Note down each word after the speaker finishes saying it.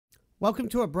Welcome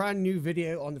to a brand new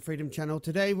video on the Freedom channel.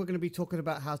 Today we're going to be talking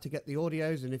about how to get the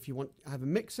audios, and if you want to have a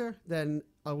mixer, then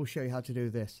I will show you how to do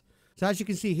this. So as you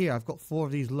can see here, I've got 4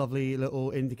 of these lovely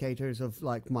little indicators of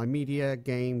like my media,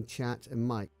 game, chat and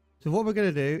mic. So what we're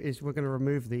going to do is we're going to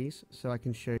remove these so I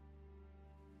can show you.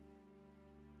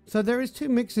 So there is 2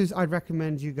 mixers I'd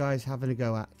recommend you guys having a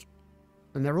go at,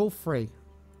 and they're all free.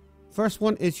 First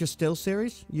one is your still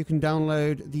series. You can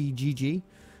download the GG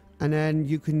and then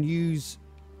you can use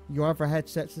your other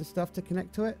headsets and stuff to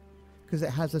connect to it because it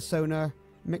has a Sonar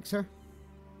mixer.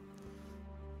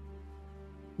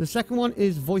 The second one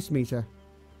is Voice Meter.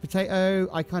 Potato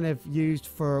I kind of used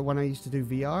for when I used to do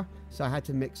VR, so I had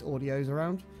to mix audios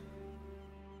around.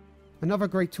 Another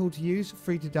great tool to use,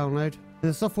 free to download. And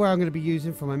the software I'm going to be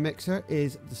using for my mixer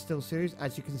is the Still series.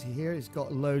 As you can see here, it's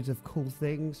got loads of cool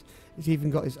things. It's even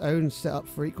got its own setup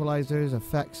for equalizers,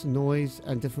 effects, noise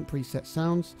and different preset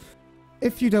sounds.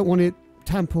 If you don't want to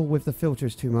tamper with the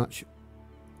filters too much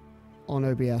on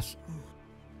OBS.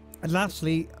 And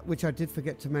lastly, which I did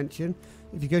forget to mention,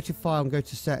 if you go to File and go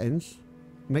to Settings,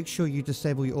 make sure you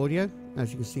disable your audio.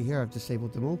 As you can see here, I've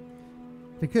disabled them all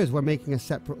because we're making a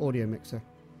separate audio mixer.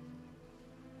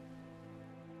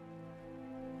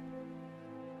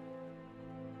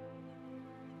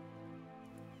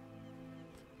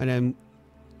 And then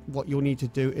what you'll need to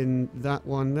do in that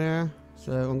one there,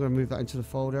 so I'm going to move that into the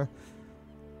folder.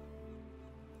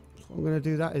 What I'm going to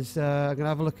do that is I'm going to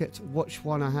have a look at which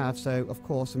one I have. So of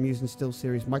course I'm using Still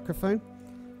series microphone.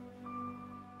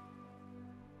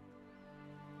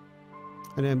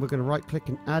 And then we're going to right click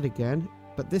and add again,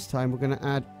 but this time we're going to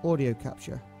add audio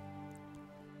capture.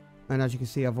 And as you can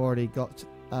see, I've already got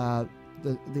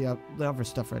the other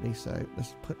stuff ready, so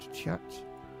let's put chat.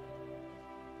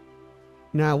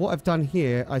 Now what I've done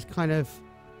here, I've kind of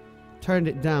turned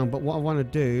it down, but what I want to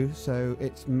do so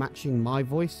it's matching my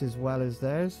voice as well as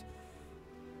theirs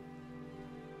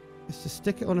is to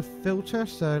stick it on a filter.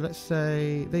 So let's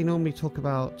say they normally talk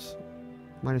about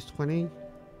 -20.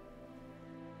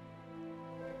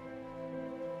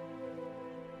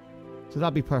 So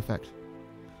that'd be perfect.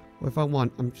 Or if I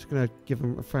want, I'm just going to give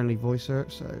them a friendly voicer,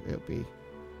 so it'll be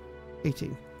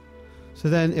 18. So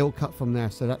then it'll cut from there,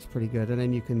 so that's pretty good, and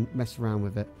then you can mess around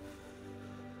with it.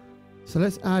 So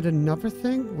let's add another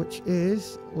thing, which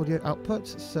is audio output.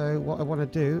 So what I want to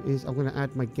do is I'm going to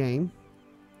add my game.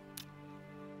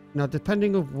 Now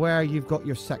depending on where you've got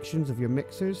your sections of your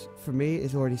mixers, for me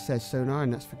it already says Sonar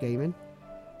and that's for gaming.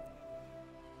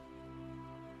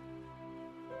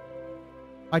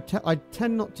 I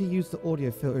tend not to use the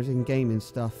audio filters in gaming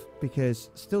stuff because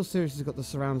Still series has got the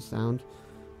surround sound.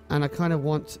 And I kind of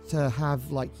want to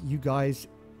have like you guys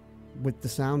with the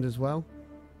sound as well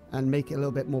and make it a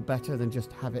little bit more better than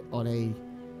just have it on a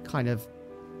kind of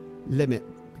limit,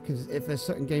 because if there's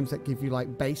certain games that give you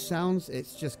like bass sounds,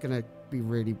 it's just going to be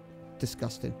really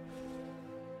disgusting.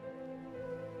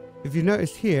 If you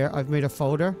noticed here, I've made a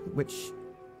folder which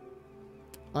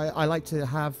I like to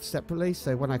have separately,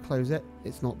 so when I close it,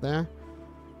 it's not there.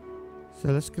 So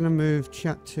let's going to move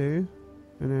chat 2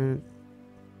 and then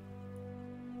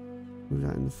move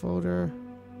that in the folder.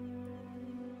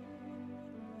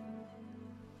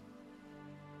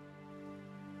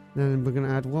 Then we're going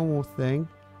to add one more thing.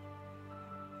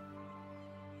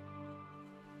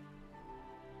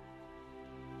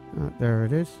 There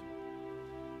it is.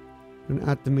 I'm going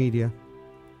to add the media.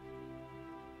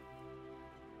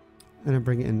 And then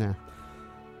bring it in there.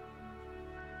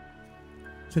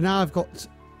 So now I've got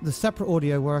the separate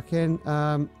audio working.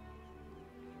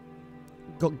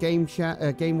 Got game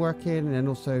chat, game working, and then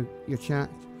also your chat.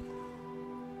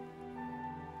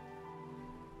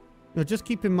 Now just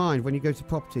keep in mind when you go to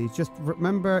properties, just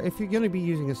remember if you're going to be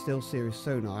using a Still series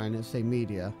Sonar and let's say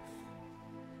media,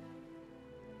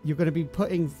 you're going to be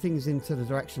putting things into the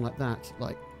direction like that,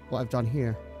 like what I've done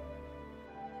here.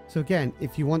 So again,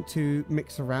 if you want to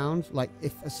mix around, like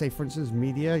if say for instance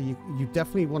media, you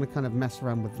definitely want to kind of mess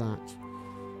around with that.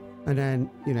 And then,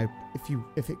 you know,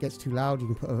 if it gets too loud, you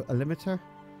can put a limiter.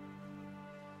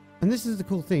 And this is the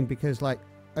cool thing because like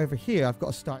over here, I've got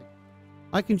a start.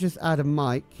 I can just add a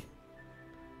mic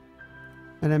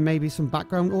and then maybe some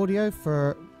background audio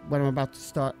for when I'm about to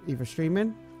start either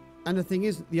streaming. And the thing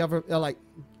is, the other, like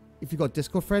if you've got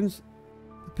Discord friends,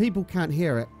 people can't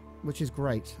hear it, which is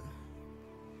great.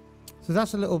 So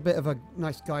that's a little bit of a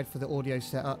nice guide for the audio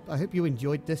setup. I hope you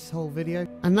enjoyed this whole video.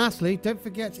 And lastly, don't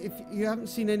forget, if you haven't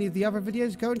seen any of the other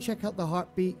videos, go and check out the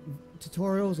Heartbeat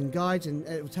tutorials and guides, and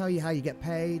it will tell you how you get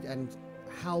paid and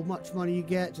how much money you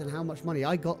get and how much money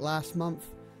I got last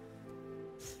month.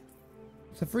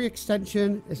 It's a free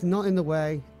extension, it's not in the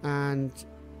way, and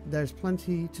there's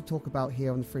plenty to talk about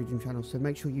here on the Freedom channel, so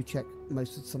make sure you check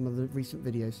some of the recent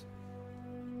videos.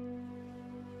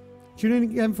 Tune in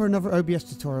again for another OBS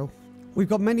tutorial. We've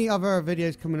got many other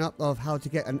videos coming up of how to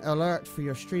get an alert for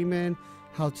your streaming,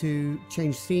 how to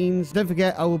change scenes. Don't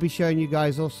forget, I will be showing you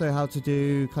guys also how to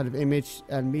do kind of image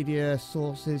and media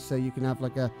sources, so you can have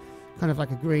like a kind of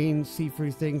like a green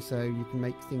see-through thing, so you can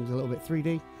make things a little bit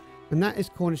 3D. And that is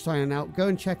Cornish signing out. Go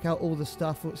and check out all the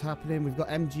stuff, what's happening. We've got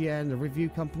MGN, the review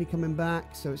company, coming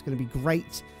back, so it's going to be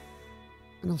great.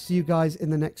 And I'll see you guys in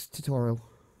the next tutorial.